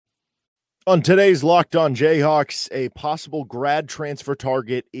On today's Locked On Jayhawks, a possible grad transfer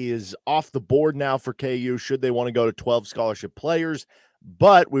target is off the board now for KU should they want to go to 12 scholarship players.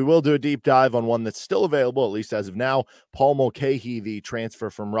 But we will do a deep dive on one that's still available, at least as of now, Paul Mulcahy, the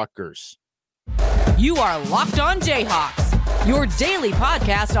transfer from Rutgers. You are Locked On Jayhawks, your daily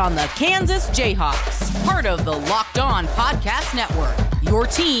podcast on the Kansas Jayhawks, part of the Locked On Podcast Network, your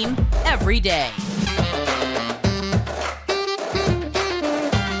team every day.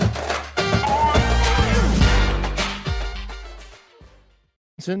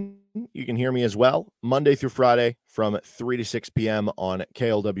 You can hear me as well Monday through Friday from 3 to 6 p.m. on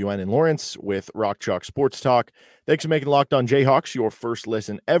KLWN in Lawrence with Rock Chalk Sports Talk. Thanks for making Locked On Jayhawks your first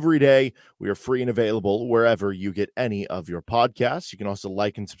listen every day. We are free and available wherever you get any of your podcasts. You can also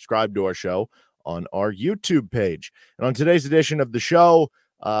like and subscribe to our show on our YouTube page. And on today's edition of the show,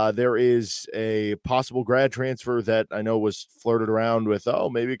 there is a possible grad transfer that I know was flirted around with,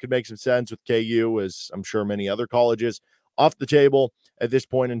 maybe it could make some sense with KU, as I'm sure many other colleges. Off the table at this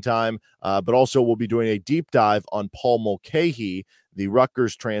point in time, but also we'll be doing a deep dive on Paul Mulcahy, the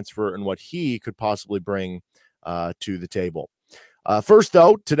Rutgers transfer, and what he could possibly bring to the table. First,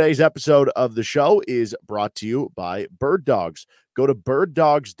 though, today's episode of the show is brought to you by Bird Dogs. Go to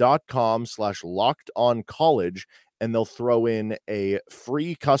birddogs.com/lockedoncollege, and they'll throw in a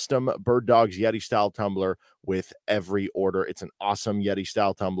free custom Bird Dogs Yeti-style tumbler with every order. It's an awesome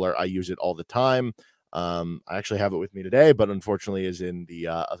Yeti-style tumbler. I use it all the time. I actually have it with me today, but unfortunately is in the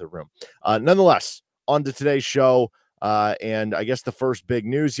other room. Nonetheless, on to today's show. And I guess the first big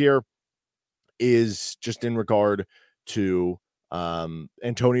news here is just in regard to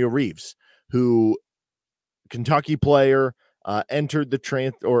Antonio Reeves, who Kentucky player, entered the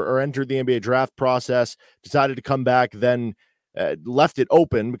entered the NBA draft process, decided to come back, then left it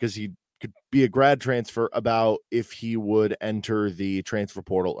open because he could be a grad transfer about if he would enter the transfer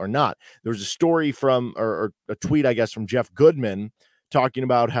portal or not. There was a story from, or a tweet, I guess, from Jeff Goodman talking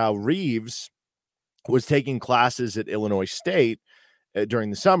about how Reeves was taking classes at Illinois State during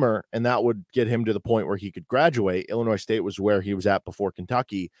the summer, and that would get him to the point where he could graduate. Illinois State was where he was at before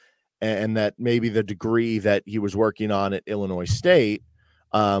Kentucky, and that maybe the degree that he was working on at Illinois State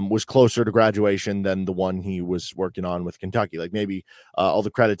was closer to graduation than the one he was working on with Kentucky. Like maybe all the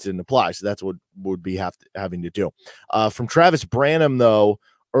credits didn't apply. So that's what would be having to do. From Travis Branham, though,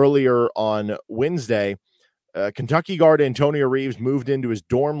 earlier on Wednesday, Kentucky guard Antonio Reeves moved into his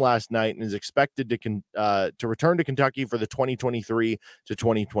dorm last night and is expected to return to Kentucky for the 2023 to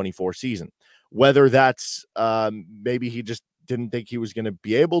 2024 season. Whether that's maybe he just didn't think he was going to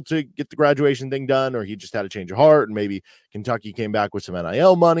be able to get the graduation thing done, or he just had a change of heart, and maybe Kentucky came back with some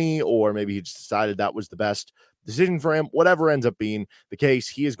NIL money, or maybe he just decided that was the best decision for him. Whatever ends up being the case,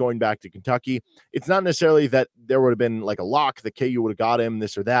 he is going back to Kentucky. It's not necessarily that there would have been like a lock that KU would have got him,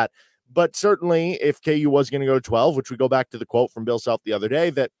 this or that, but certainly if KU was going to go to 12, which we go back to the quote from Bill Self the other day,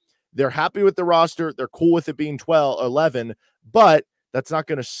 that they're happy with the roster, they're cool with it being 11, but that's not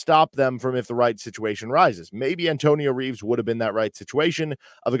going to stop them from if the right situation rises. Maybe Antonio Reeves would have been that right situation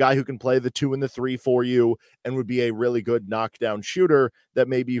of a guy who can play the 2 and the 3 for you and would be a really good knockdown shooter that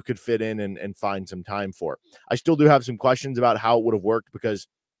maybe you could fit in and find some time for. I still do have some questions about how it would have worked because,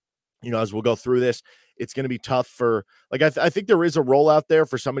 as we'll go through this, it's going to be tough for, like, I think there is a role out there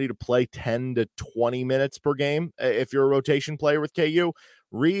for somebody to play 10 to 20 minutes per game if you're a rotation player with KU.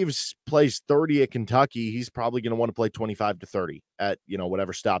 Reeves plays 30 at Kentucky. He's probably going to want to play 25 to 30 at,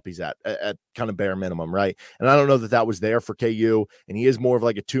 whatever stop he's at kind of bare minimum, right? And I don't know that was there for KU, and he is more of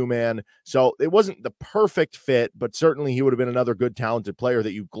like a two-man. So it wasn't the perfect fit, but certainly he would have been another good, talented player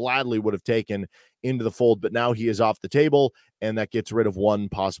that you gladly would have taken into the fold. But now he is off the table, and that gets rid of one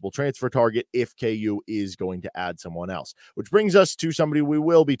possible transfer target if KU is going to add someone else. Which brings us to somebody we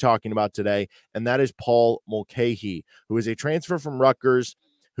will be talking about today, and that is Paul Mulcahy, who is a transfer from Rutgers,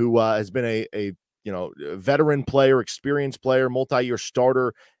 who has been a veteran player, experienced player, multi-year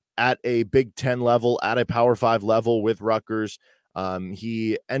starter at a Big Ten level, at a Power 5 level with Rutgers.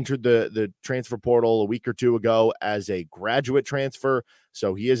 He entered the transfer portal a week or two ago as a graduate transfer,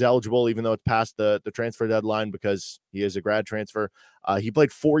 so he is eligible even though it's past the transfer deadline because he is a grad transfer. He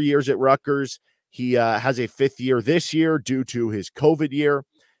played 4 years at Rutgers. He has a 5th year this year due to his COVID year.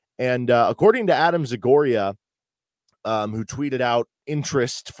 And according to Adam Zagoria, who tweeted out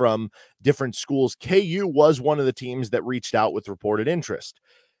interest from different schools, KU was one of the teams that reached out with reported interest.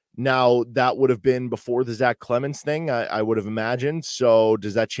 Now, that would have been before the Zach Clemens thing, I would have imagined. So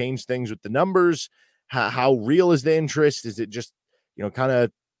does that change things with the numbers? How real is the interest? Is it just, kind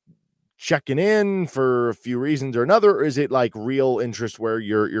of checking in for a few reasons or another? Or is it like real interest where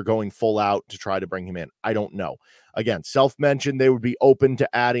you're going full out to try to bring him in? I don't know. again, self-mentioned they would be open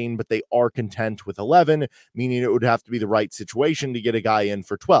to adding, but they are content with 11, meaning it would have to be the right situation to get a guy in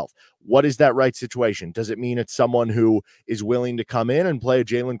for 12. What is that right situation? Does it mean it's someone who is willing to come in and play a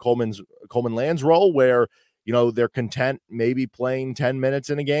Jalen Coleman Lands role where, they're content maybe playing 10 minutes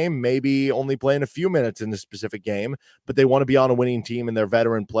in a game, maybe only playing a few minutes in a specific game, but they want to be on a winning team and they're a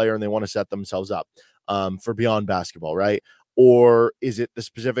veteran player and they want to set themselves up for beyond basketball, right? Or is it the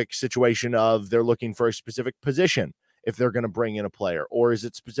specific situation of they're looking for a specific position if they're going to bring in a player? Or is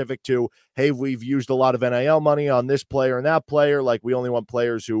it specific to, hey, we've used a lot of NIL money on this player and that player, like we only want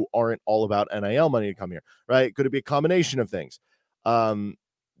players who aren't all about NIL money to come here, right? Could it be a combination of things?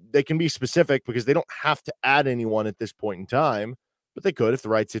 They can be specific because they don't have to add anyone at this point in time, but they could if the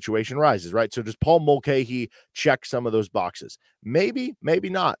right situation rises, right? So does Paul Mulcahy check some of those boxes? Maybe, maybe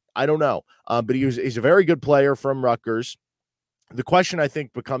not. I don't know. But he's a very good player from Rutgers. The question I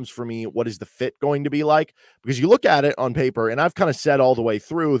think becomes for me, what is the fit going to be like? Because you look at it on paper, and I've kind of said all the way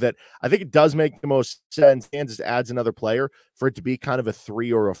through that I think it does make the most sense. Kansas adds another player for it to be kind of a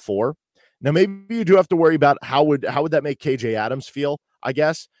 3 or a 4. Now, maybe you do have to worry about how would that make KJ Adams feel, I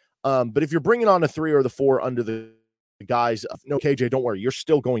guess. But if you're bringing on a 3 or the 4 under the guys of, no, KJ, don't worry, you're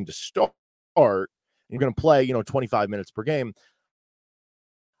still going to start. You're going to play, 25 minutes per game.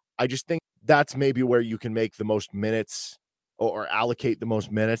 I just think that's maybe where you can make the most minutes or allocate the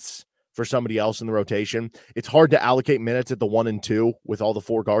most minutes for somebody else in the rotation. It's hard to allocate minutes at the 1 and 2 with all the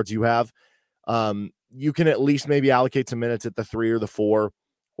 4 guards you have. You can at least maybe allocate some minutes at the 3 or the 4,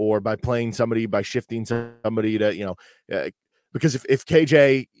 or by shifting somebody to, because if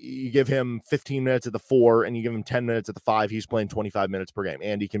KJ, you give him 15 minutes at the 4 and you give him 10 minutes at the 5, he's playing 25 minutes per game,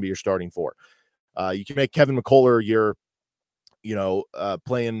 and he can be your starting 4. You can make Kevin McCullough your,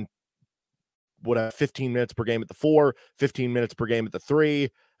 playing 15 minutes per game at the 4, 15 minutes per game at the 3.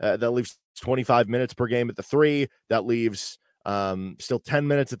 That leaves 25 minutes per game at the 3. That leaves still 10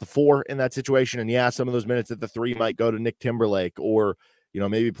 minutes at the 4 in that situation. And yeah, some of those minutes at the 3 might go to Nick Timberlake, or,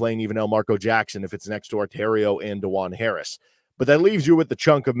 maybe playing even Marco Jackson if it's next to Arterio and DeJuan Harris. But that leaves you with the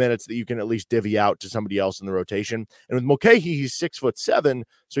chunk of minutes that you can at least divvy out to somebody else in the rotation. And with Mulcahy, he's 6'7",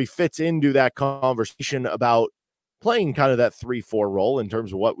 so he fits into that conversation about playing kind of that 3-4 role in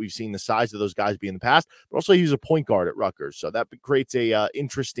terms of what we've seen the size of those guys be in the past. But also he's a point guard at Rutgers, so that creates a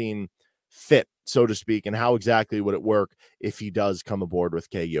interesting fit, so to speak, and how exactly would it work if he does come aboard with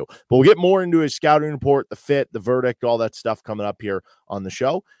KU. But we'll get more into his scouting report, the fit, the verdict, all that stuff coming up here on the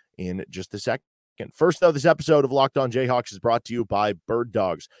show in just a second. First, though, this episode of Locked On Jayhawks is brought to you by Bird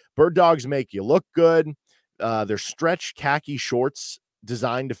Dogs. Bird Dogs make you look good. They're stretch khaki shorts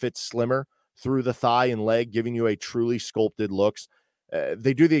designed to fit slimmer through the thigh and leg, giving you a truly sculpted looks.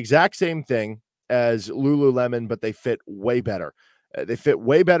 They do the exact same thing as Lululemon, but they fit way better. They fit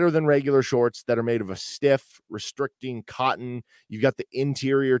way better than regular shorts that are made of a stiff, restricting cotton. You've got the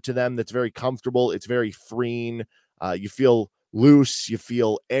interior to them that's very comfortable. It's very freeing. You feel loose. You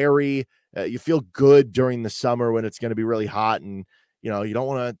feel airy. You feel good during the summer when it's going to be really hot, and you don't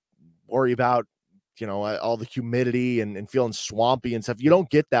want to worry about all the humidity and feeling swampy and stuff. You don't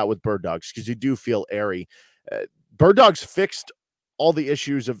get that with Bird Dogs because you do feel airy. Bird Dogs fixed all the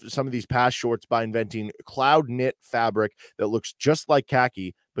issues of some of these past shorts by inventing cloud knit fabric that looks just like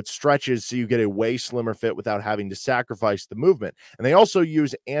khaki but stretches so you get a way slimmer fit without having to sacrifice the movement. And they also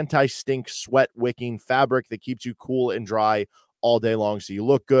use anti-stink sweat wicking fabric that keeps you cool and dry all day long, so you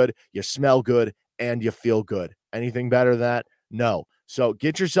look good, you smell good, and you feel good. Anything better than that? No. So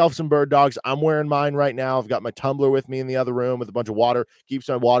get yourself some Bird Dogs. I'm wearing mine right now. I've got my tumbler with me in the other room with a bunch of water. Keeps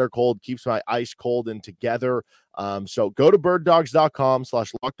my water cold, keeps my ice cold and together. So go to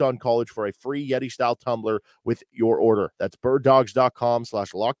birddogs.com/lockedoncollege for a free Yeti-style tumbler with your order. That's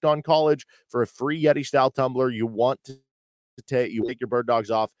birddogs.com/lockedoncollege for a free Yeti-style tumbler. You want to take your Bird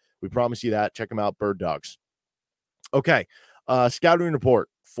Dogs off. We promise you that. Check them out, Bird Dogs. Okay. Scouting report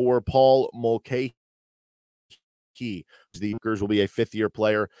for Paul Mulcahy. The Rutgers will be a 5th-year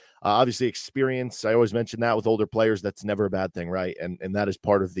player. Obviously, experience. I always mention that with older players. That's never a bad thing, right? And that is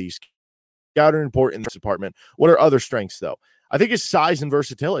part of the scouting report in this department. What are other strengths, though? I think his size and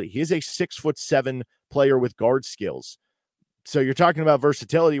versatility. He is a 6'7" player with guard skills. So you're talking about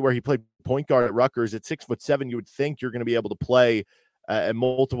versatility where he played point guard at Rutgers. At 6'7", you would think you're going to be able to play at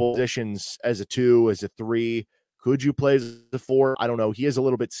multiple positions as a 2, as a 3. Could you play as a 4? I don't know. He is a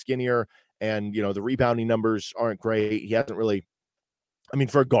little bit skinnier, and, the rebounding numbers aren't great. He hasn't really,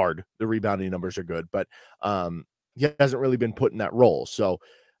 for a guard, the rebounding numbers are good, but he hasn't really been put in that role. So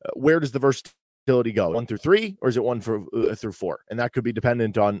where does the versatility go? 1 through 3, or is it 1 through 4? And that could be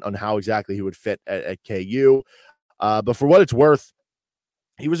dependent on how exactly he would fit at KU. But for what it's worth,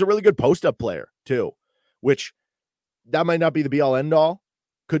 he was a really good post-up player too, which that might not be the be all end all.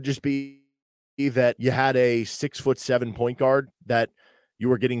 Could just be that you had a 6'7" point guard that you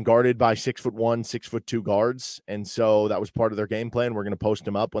were getting guarded by 6'1", 6'2" guards. And so that was part of their game plan. We're going to post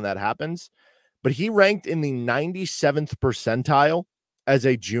him up when that happens. But he ranked in the 97th percentile as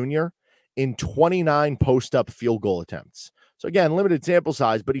a junior in 29 post-up field goal attempts. So again, limited sample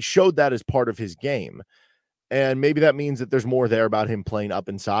size, but he showed that as part of his game. And maybe that means that there's more there about him playing up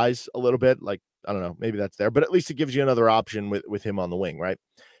in size a little bit. Like, I don't know, maybe that's there, but at least it gives you another option with him on the wing, right?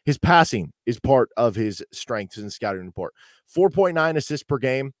 His passing is part of his strengths in the scouting report. 4.9 assists per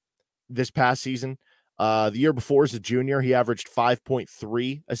game this past season. The year before as a junior, he averaged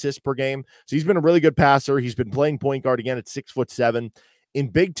 5.3 assists per game. So he's been a really good passer. He's been playing point guard again at 6'7". In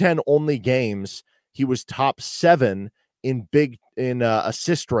Big Ten only games, he was top 7 in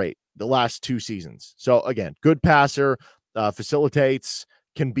assist rate the last 2 seasons. So again, good passer, facilitates,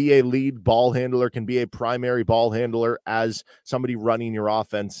 can be a lead ball handler, can be a primary ball handler as somebody running your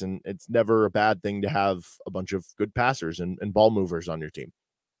offense. And it's never a bad thing to have a bunch of good passers and ball movers on your team.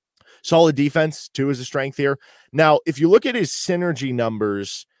 Solid defense, too, is a strength here. Now, if you look at his synergy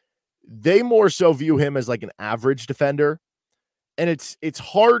numbers, they more so view him as like an average defender. And it's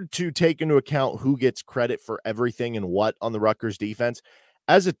hard to take into account who gets credit for everything and what on the Rutgers defense.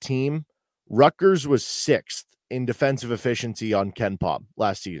 As a team, Rutgers was 6th in defensive efficiency on Ken Pom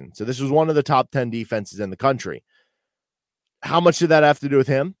last season. So this was one of the top 10 defenses in the country. How much did that have to do with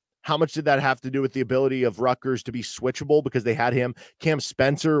him? How much did that have to do with the ability of Rutgers to be switchable because they had him? Cam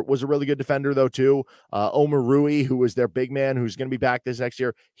Spencer was a really good defender, though, too. Omer Rui, who was their big man, who's going to be back this next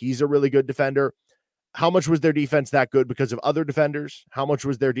year, he's a really good defender. How much was their defense that good because of other defenders? How much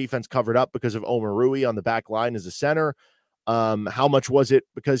was their defense covered up because of Omer Rui on the back line as a center? How much was it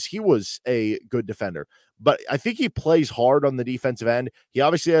because he was a good defender? But I think he plays hard on the defensive end. He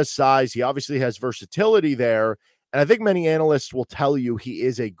obviously has size. He obviously has versatility there. And I think many analysts will tell you he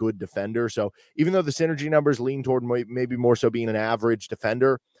is a good defender. So even though the synergy numbers lean toward maybe more so being an average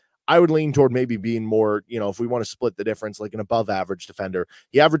defender, I would lean toward maybe being more, if we want to split the difference, like an above average defender.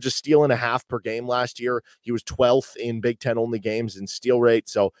 He averaged a steal and a half per game last year. He was 12th in Big Ten only games in steal rate.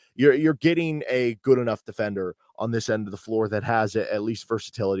 So you're getting a good enough defender on this end of the floor that has at least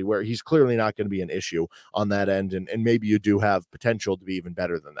versatility, where he's clearly not going to be an issue on that end. And maybe you do have potential to be even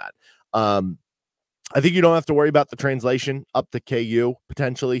better than that. I think you don't have to worry about the translation up to KU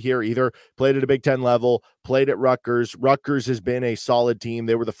potentially here either. Played at a Big Ten level, played at Rutgers. Rutgers has been a solid team.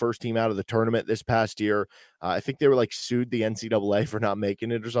 They were the first team out of the tournament this past year. I think they were sued the NCAA for not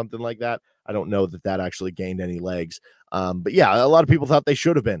making it or something like that. I don't know that actually gained any legs. But yeah, a lot of people thought they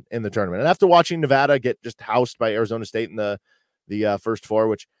should have been in the tournament. And after watching Nevada get just housed by Arizona State in the first four,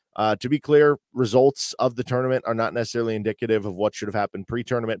 which to be clear, results of the tournament are not necessarily indicative of what should have happened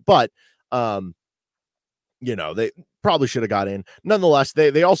pre-tournament, but they probably should have got in. Nonetheless,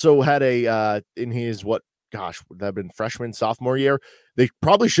 they also had in his would that have been freshman, sophomore year, they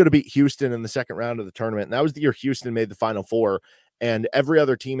probably should have beat Houston in the second round of the tournament. And that was the year Houston made the Final Four. And every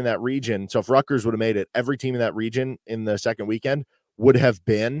other team in that region, so if Rutgers would have made it, every team in that region in the second weekend would have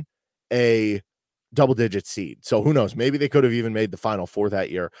been a double-digit seed. So who knows? Maybe they could have even made the Final Four that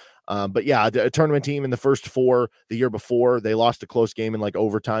year. But yeah, a tournament team in the first four the year before, they lost a close game in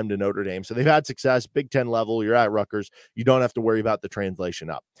overtime to Notre Dame. So they've had success, Big Ten level. You're at Rutgers. You don't have to worry about the translation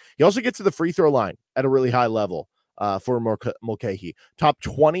up. He also gets to the free throw line at a really high level for Mulcahy. Top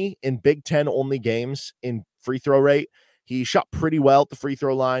 20 in Big Ten only games in free throw rate. He shot pretty well at the free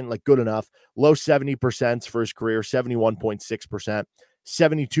throw line, good enough. Low 70% for his career, 71.6%,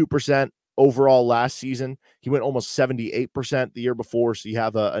 72% overall last season. He went almost 78% the year before, so you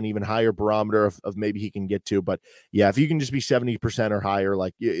have an even higher barometer of maybe he can get to. But yeah, if you can just be 70% or higher,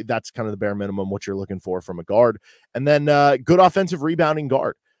 that's kind of the bare minimum what you're looking for from a guard. And then good offensive rebounding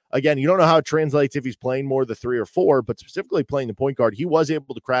guard. Again, you don't know how it translates if he's playing more the 3 or 4, but specifically playing the point guard, he was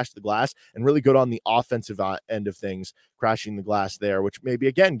able to crash the glass and really good on the offensive end of things, crashing the glass there, which maybe,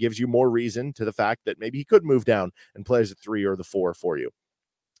 again, gives you more reason to the fact that maybe he could move down and play as a 3 or the 4 for you.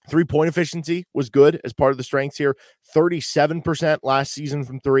 3-point efficiency was good as part of the strengths here. 37% last season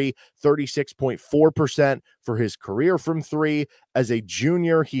from 3, 36.4% for his career from 3. As a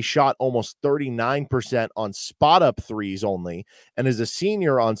junior, he shot almost 39% on spot-up threes only. And as a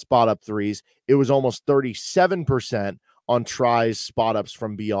senior on spot-up threes, it was almost 37% on tries, spot-ups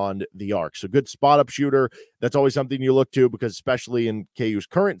from beyond the arc. So good spot-up shooter. That's always something you look to because especially in KU's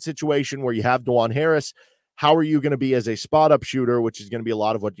current situation where you have DeJuan Harris, how are you going to be as a spot-up shooter, which is going to be a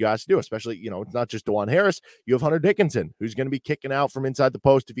lot of what you guys do, especially, it's not just DeJuan Harris. You have Hunter Dickinson, who's going to be kicking out from inside the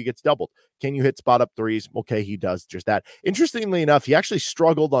post if he gets doubled. Can you hit spot-up threes? Okay, he does just that. Interestingly enough, he actually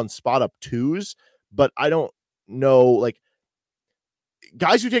struggled on spot-up twos, but I don't know, like,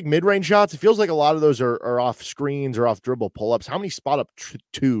 guys who take mid-range shots, it feels like a lot of those are off screens or off dribble pull-ups. How many spot-up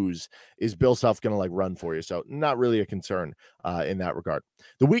twos is Bill Self going to, like, run for you? So not really a concern in that regard.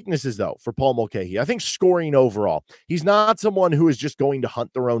 The weaknesses, though, for Paul Mulcahy, I think scoring overall. He's not someone who is just going to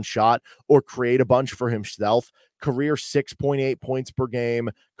hunt their own shot or create a bunch for himself. Career 6.8 points per game,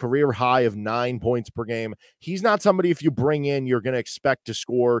 career high of 9 points per game. He's not somebody, if you bring in, you're going to expect to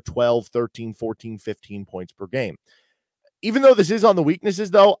score 12, 13, 14, 15 points per game. Even though this is on the weaknesses,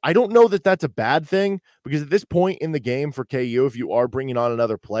 though, I don't know that that's a bad thing, because at this point in the game for KU, if you are bringing on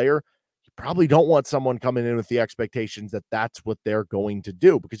another player, you probably don't want someone coming in with the expectations that that's what they're going to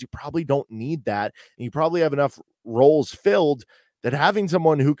do, because you probably don't need that. And you probably have enough roles filled that having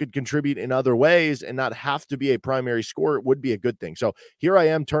someone who could contribute in other ways and not have to be a primary scorer would be a good thing. So here I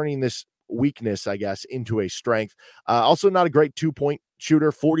am turning this weakness, I guess, into a strength. Also not a great 2-point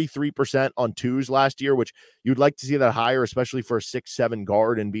shooter, 43% on twos last year, which you'd like to see that higher, especially for a 6'7"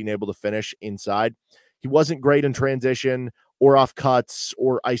 guard and being able to finish inside. He wasn't great in transition or off cuts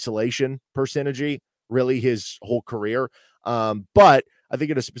or isolation percentage, really his whole career. But I think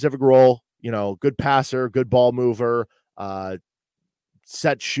in a specific role, good passer, good ball mover,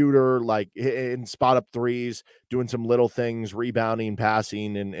 set shooter, like in spot up threes, doing some little things, rebounding,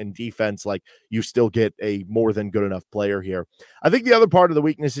 passing, and defense, like you still get a more than good enough player here. I think the other part of the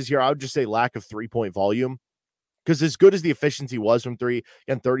weaknesses here, I would just say lack of 3-point volume, because as good as the efficiency was from three,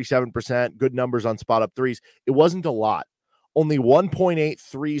 again, 37%, good numbers on spot up threes, it wasn't a lot. Only 1.8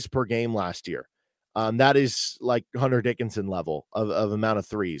 threes per game last year. That is like Hunter Dickinson level of amount of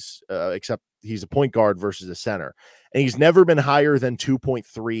threes, except he's a point guard versus a center. And he's never been higher than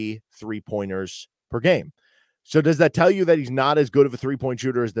 2.3 3-pointers per game. So does that tell you that he's not as good of a 3-point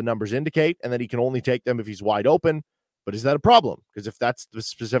shooter as the numbers indicate, and that he can only take them if he's wide open? But is that a problem? Because if that's the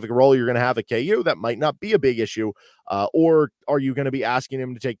specific role you're going to have at KU, that might not be a big issue. Or are you going to be asking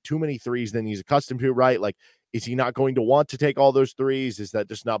him to take too many threes than he's accustomed to, right? Like, is he not going to want to take all those threes? Is that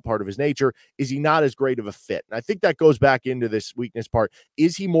just not part of his nature? Is he not as great of a fit? And I think that goes back into this weakness part.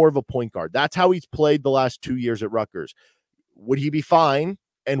 Is he more of a point guard? That's how he's played the last 2 years at Rutgers. Would he be fine?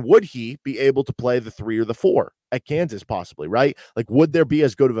 And would he be able to play the 3 or the 4 at Kansas possibly, right? Like, would there be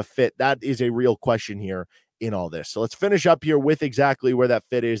as good of a fit? That is a real question here in all this. So let's finish up here with exactly where that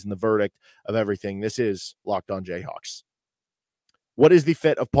fit is and the verdict of everything. This is Locked On Jayhawks. What is the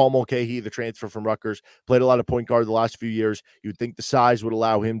fit of Paul Mulcahy, the transfer from Rutgers? Played a lot of point guard the last few years. You'd think the size would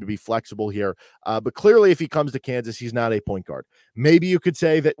allow him to be flexible here. But clearly, if he comes to Kansas, he's not a point guard. Maybe you could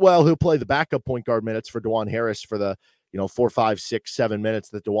say that, well, he'll play the backup point guard minutes for DeJuan Harris for the 4, 5, 6, 7 minutes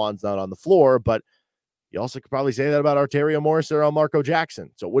that DeJuan's not on the floor. But you also could probably say that about Arterio Morris or Marco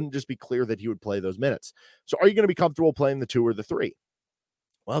Jackson. So it wouldn't just be clear that he would play those minutes. So are you going to be comfortable playing the 2 or the 3?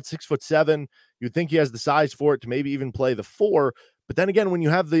 Well, it's 6'7". You'd think he has the size for it to maybe even play the 4. But then again, when you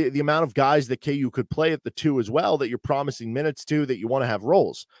have the amount of guys that KU could play at the 2 as well, that you're promising minutes to, that you want to have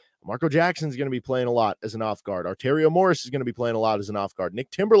roles. Marco Jackson's going to be playing a lot as an off guard. Arterio Morris is going to be playing a lot as an off guard. Nick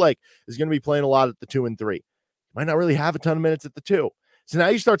Timberlake is going to be playing a lot at the 2 and 3. Might not really have a ton of minutes at the 2. So now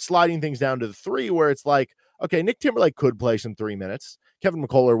you start sliding things down to the 3, where it's like, okay, Nick Timberlake could play some 3 minutes. Kevin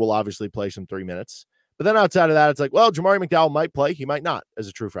McCullough will obviously play some 3 minutes. But then outside of that, it's like, well, Jamari McDowell might play. He might not as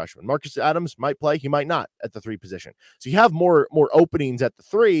a true freshman. Marcus Adams might play. He might not at the 3 position. So you have more openings at the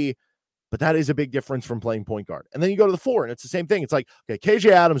 3, but that is a big difference from playing point guard. And then you go to the 4, and it's the same thing. It's like, okay, KJ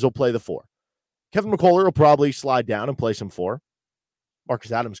Adams will play the 4. Kevin McCullough will probably slide down and play some 4.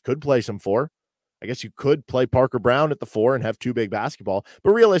 Marcus Adams could play some 4. I guess you could play Parker Brown at the 4 and have 2 big basketball.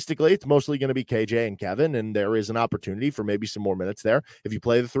 But realistically, it's mostly going to be KJ and Kevin, and there is an opportunity for maybe some more minutes there if you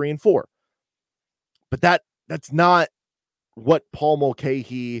play the 3 and 4. But that's not what Paul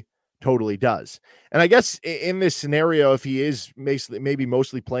Mulcahy totally does. And I guess in this scenario, if he is maybe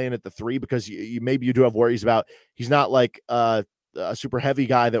mostly playing at the 3, because maybe you do have worries about he's not like a super heavy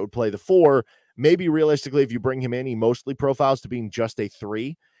guy that would play the 4, maybe realistically, if you bring him in, he mostly profiles to being just a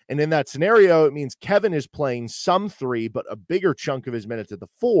 3. And in that scenario, it means Kevin is playing some 3, but a bigger chunk of his minutes at the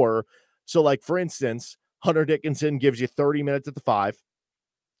 4. So like, for instance, Hunter Dickinson gives you 30 minutes at the 5.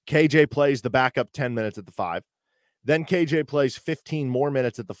 KJ plays the backup 10 minutes at the 5. Then KJ plays 15 more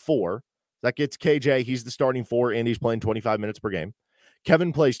minutes at the 4. That gets KJ, he's the starting 4, and he's playing 25 minutes per game.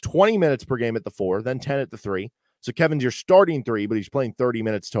 Kevin plays 20 minutes per game at the 4, then 10 at the 3. So Kevin's your starting 3, but he's playing 30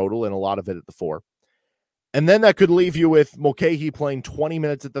 minutes total, and a lot of it at the 4. And then that could leave you with Mulcahy playing 20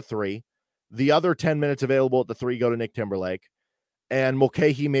 minutes at the 3. The other 10 minutes available at the 3 go to Nick Timberlake. and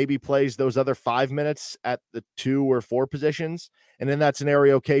Mulcahy maybe plays those other 5 minutes at the 2 or 4 positions. And in that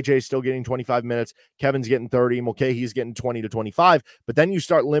scenario, KJ is still getting 25 minutes. Kevin's getting 30. Mulcahy's getting 20 to 25. But then you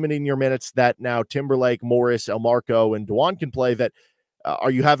start limiting your minutes that now Timberlake, Morris, Elmarco, and Dewan can play. That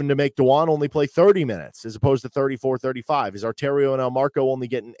are you having to make Dewan only play 30 minutes as opposed to 34, 35? Is Arterio and Elmarco only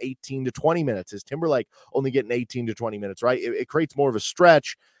getting 18 to 20 minutes? Is Timberlake only getting 18 to 20 minutes, right? It creates more of a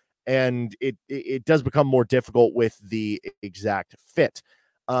stretch, and it does become more difficult with the exact fit.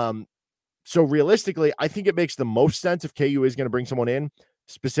 So realistically, I think it makes the most sense if KU is going to bring someone in,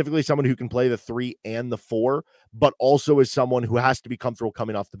 specifically someone who can play the 3 and the 4, but also is someone who has to be comfortable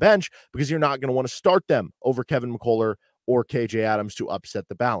coming off the bench, because you're not going to want to start them over Kevin McCullough or KJ Adams to upset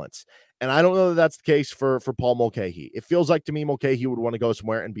the balance. And I don't know that that's the case for Paul Mulcahy. It feels like to me Mulcahy would want to go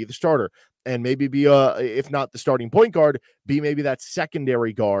somewhere and be the starter, and maybe be if not the starting point guard, be maybe that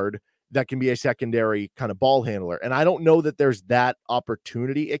secondary guard that can be a secondary kind of ball handler. And I don't know that there's that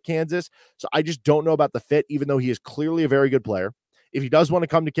opportunity at Kansas. So I just don't know about the fit, even though he is clearly a very good player. If he does want to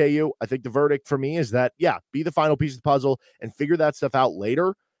come to KU, I think the verdict for me is that, yeah, be the final piece of the puzzle and figure that stuff out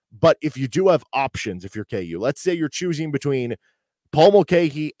later. But if you do have options, if you're KU, let's say you're choosing between Paul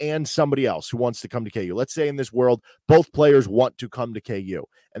Mulcahy and somebody else who wants to come to KU. Let's say in this world, both players want to come to KU,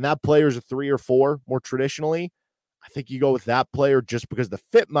 and that player's a 3 or 4 more traditionally. I think you go with that player just because the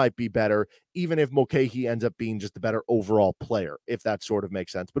fit might be better, even if Mulcahy ends up being just the better overall player, if that sort of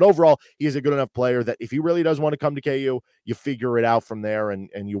makes sense. But overall, he is a good enough player that if he really does want to come to KU, you figure it out from there, and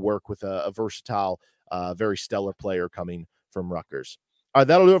you work with a versatile, very stellar player coming from Rutgers. All right,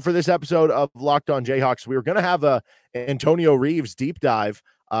 that'll do it for this episode of Locked On Jayhawks. We were going to have a Antonio Reeves deep dive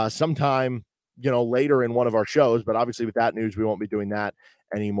sometime, later in one of our shows, but obviously with that news, we won't be doing that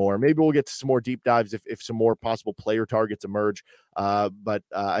anymore. Maybe we'll get to some more deep dives if some more possible player targets emerge. But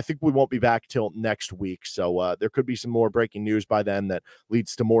I think we won't be back till next week. So there could be some more breaking news by then that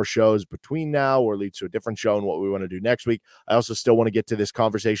leads to more shows between now, or leads to a different show and what we want to do next week. I also still want to get to this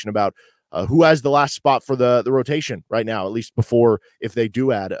conversation about who has the last spot for the rotation right now, at least before, if they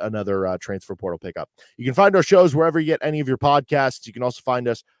do add another transfer portal pickup. You can find our shows wherever you get any of your podcasts. You can also find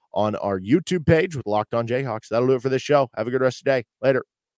us on our YouTube page with Locked On Jayhawks. That'll do it for this show. Have a good rest of the day. Later.